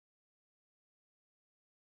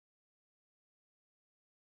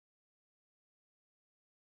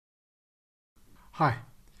Hi.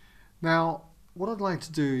 Now, what I'd like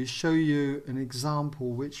to do is show you an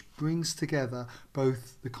example which brings together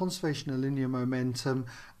both the conservation of linear momentum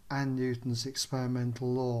and Newton's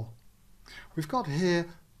experimental law. We've got here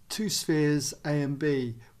two spheres A and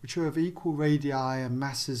B, which are of equal radii and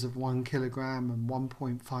masses of 1 kilogram and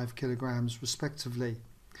 1.5 kilograms respectively.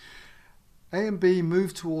 A and B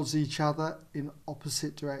move towards each other in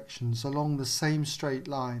opposite directions along the same straight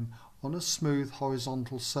line on a smooth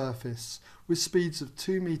horizontal surface with speeds of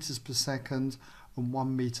 2 meters per second and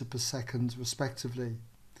 1 meter per second respectively.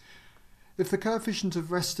 If the coefficient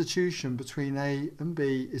of restitution between A and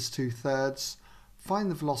B is 2/3, find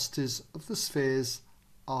the velocities of the spheres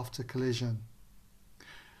after collision.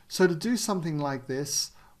 So to do something like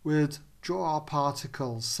this, we'd draw our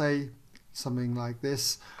particles, say something like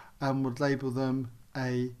this, and would label them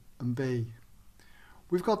A and B.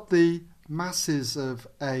 We've got the masses of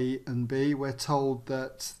A and B. We're told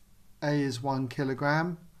that A is 1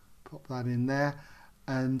 kilogram, pop that in there,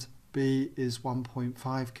 and B is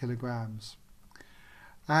 1.5 kilograms.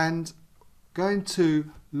 And going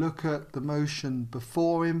to look at the motion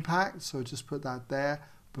before impact, so just put that there,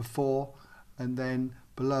 before, and then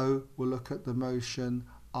below we'll look at the motion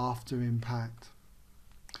after impact.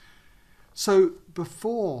 So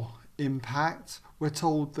before impact, we're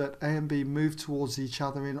told that A and B move towards each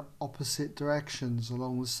other in opposite directions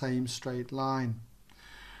along the same straight line.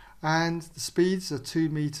 And the speeds are 2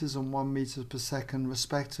 meters and 1 meter per second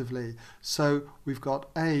respectively. So we've got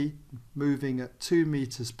A moving at 2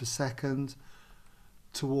 meters per second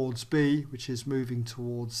towards B, which is moving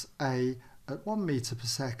towards A at 1 meter per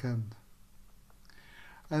second.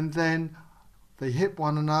 And then they hit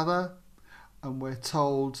one another, and we're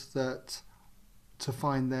told that to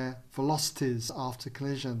find their velocities after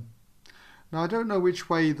collision. Now I don't know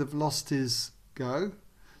which way the velocities go,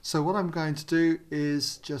 so what I'm going to do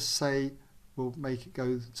is just say we'll make it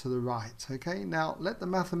go to the right. Okay, now let the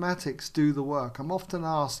mathematics do the work. I'm often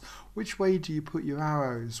asked, which way do you put your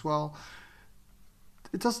arrows? Well,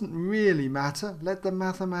 it doesn't really matter. Let the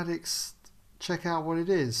mathematics check out what it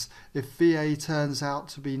is. If VA turns out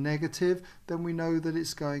to be negative, then we know that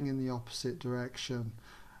it's going in the opposite direction,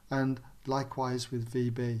 and likewise with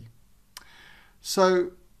VB.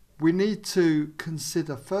 So we need to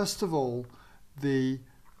consider first of all the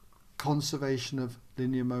conservation of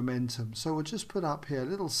linear momentum. So we'll just put up here a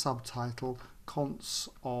little subtitle, Cons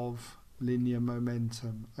of linear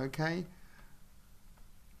momentum. Okay.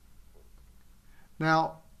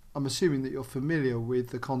 Now I'm assuming that you're familiar with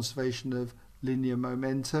the conservation of linear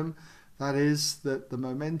momentum. That is that the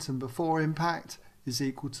momentum before impact is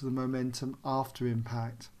equal to the momentum after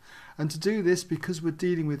impact. And to do this, because we're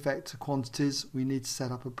dealing with vector quantities, we need to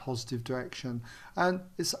set up a positive direction. And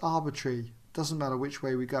it's arbitrary, doesn't matter which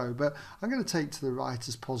way we go, but I'm going to take to the right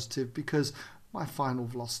as positive because my final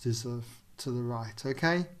velocities are to the right,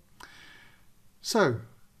 okay? So,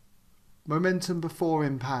 momentum before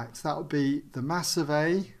impact, that would be the mass of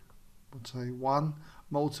A, we'll say 1,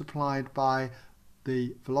 multiplied by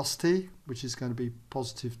the velocity, which is going to be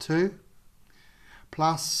positive 2,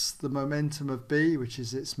 plus the momentum of B, which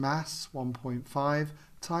is its mass, 1.5,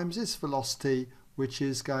 times its velocity, which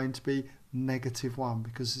is going to be negative 1,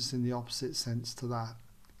 because it's in the opposite sense to that.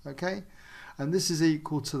 Okay? And this is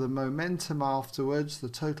equal to the momentum afterwards, the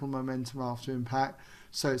total momentum after impact.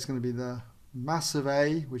 So it's going to be the mass of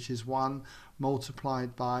A, which is 1,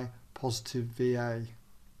 multiplied by positive VA.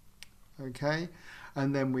 Okay?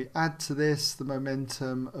 And then we add to this the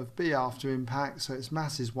momentum of B after impact, so its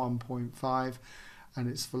mass is 1.5, and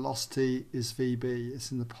its velocity is VB.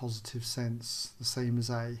 It's in the positive sense, the same as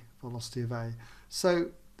A, velocity of A.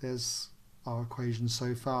 So there's our equation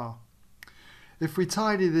so far. If we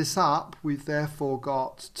tidy this up, we've therefore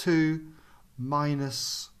got 2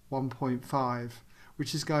 minus 1.5,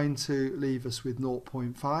 which is going to leave us with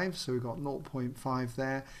 0.5. So we've got 0.5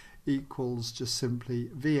 there, equals just simply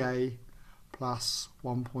VA plus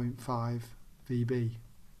 1.5 VB.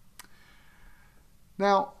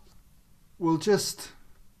 Now, we'll just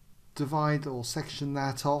divide or section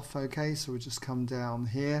that off, okay? So we'll just come down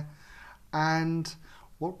here, and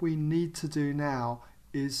what we need to do now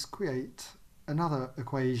is create another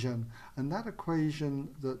equation, and that equation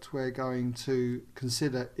that we're going to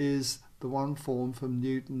consider is the one formed from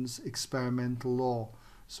Newton's experimental law.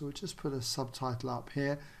 So we'll just put a subtitle up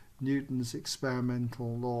here, Newton's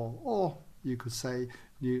experimental law, or you could say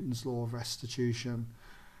Newton's law of restitution.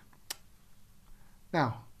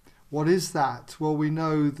 Now, what is that? Well, we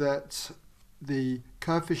know that the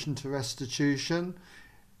coefficient of restitution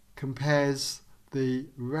compares the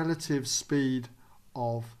relative speed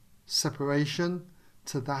of separation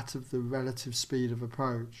to that of the relative speed of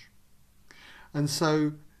approach. And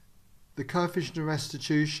so the coefficient of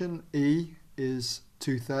restitution, E, is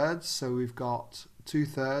 2/3. So we've got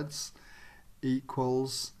 2/3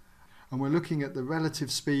 equals, and we're looking at the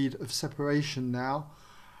relative speed of separation now.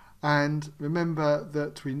 And remember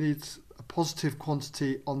that we need a positive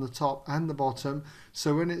quantity on the top and the bottom.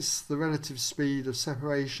 So when it's the relative speed of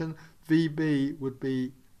separation, VB would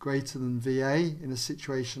be greater than VA in a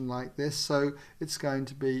situation like this. So it's going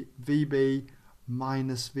to be VB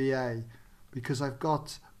minus VA, because I've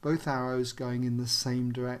got both arrows going in the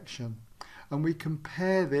same direction. And we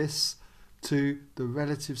compare this to the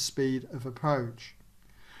relative speed of approach.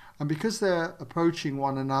 And because they're approaching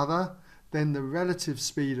one another, then the relative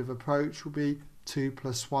speed of approach will be 2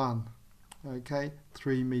 plus 1, okay,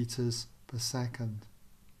 3 meters per second.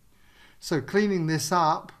 So cleaning this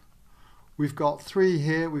up, we've got 3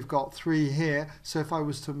 here, we've got 3 here, so if I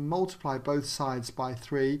was to multiply both sides by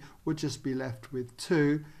 3, we'd just be left with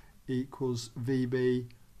 2 equals VB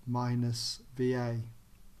minus VA.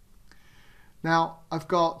 Now I've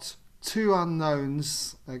got 2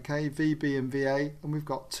 unknowns, okay, VB and VA, and we've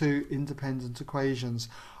got 2 independent equations.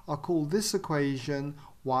 I'll call this equation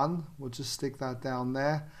 1, we'll just stick that down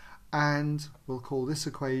there, and we'll call this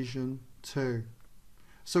equation 2.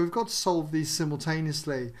 So we've got to solve these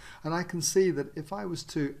simultaneously, and I can see that if I was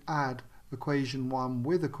to add equation 1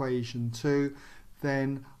 with equation 2,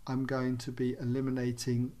 then I'm going to be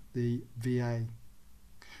eliminating the VA.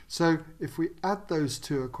 So if we add those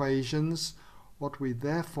 2 equations, what we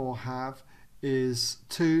therefore have is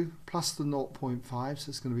 2 plus the 0.5, so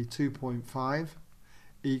it's going to be 2.5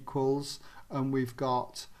 equals, and we've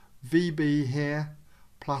got VB here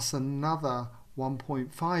plus another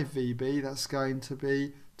 1.5 VB, that's going to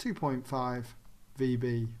be 2.5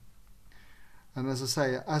 VB. And as I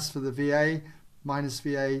say, as for the VA, minus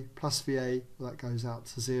VA plus VA, well, that goes out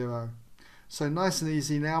to 0. So nice and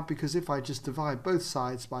easy now, because if I just divide both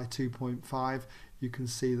sides by 2.5, you can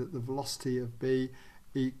see that the velocity of B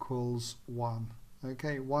equals 1.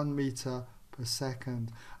 Okay, 1 meter per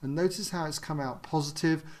second. And notice how it's come out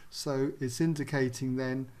positive, so it's indicating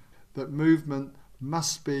then that movement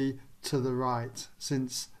must be to the right,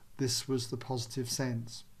 since this was the positive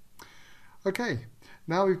sense. Okay,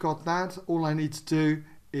 now we've got that, all I need to do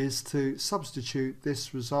is to substitute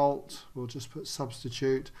this result. We'll just put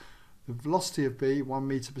substitute the velocity of B, 1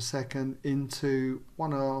 meter per second, into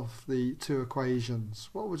one of the 2 equations.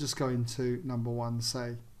 Well, we'll just go into number 1,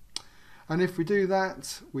 say. And if we do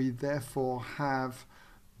that, we therefore have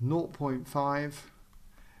 0.5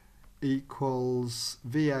 equals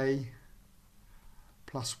VA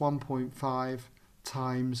plus 1.5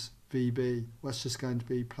 times VB. Well, that's just going to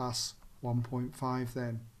be plus 1.5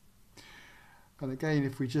 then. And again,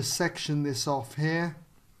 if we just section this off here,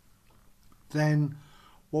 then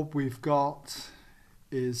what we've got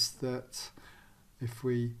is that if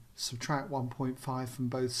we subtract 1.5 from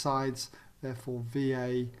both sides, therefore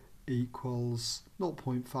VA equals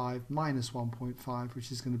 0.5 minus 1.5,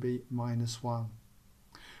 which is going to be minus 1.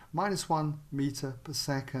 Minus 1 meter per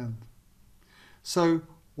second. So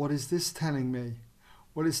what is this telling me?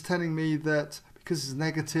 Well, it's telling me that because it's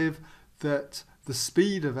negative, that the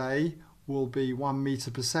speed of A will be 1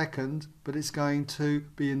 meter per second, but it's going to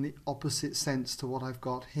be in the opposite sense to what I've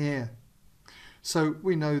got here. So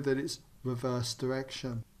we know that it's reverse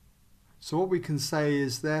direction. So what we can say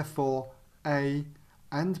is therefore A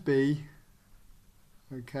and B,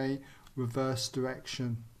 okay, reverse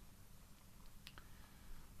direction.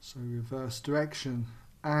 So reverse direction.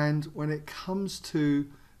 And when it comes to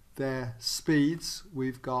their speeds,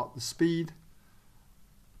 we've got the speed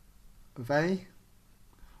of A,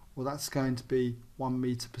 well, that's going to be 1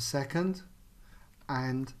 meter per second,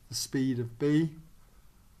 and the speed of B,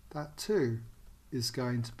 that too is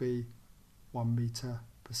going to be 1 meter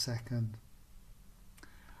per second.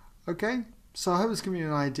 Okay, so I hope it's given you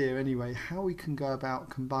an idea anyway how we can go about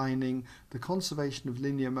combining the conservation of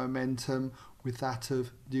linear momentum with that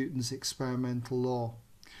of Newton's experimental law,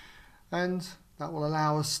 and that will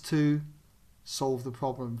allow us to solve the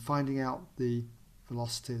problem, finding out the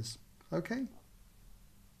velocities. Okay.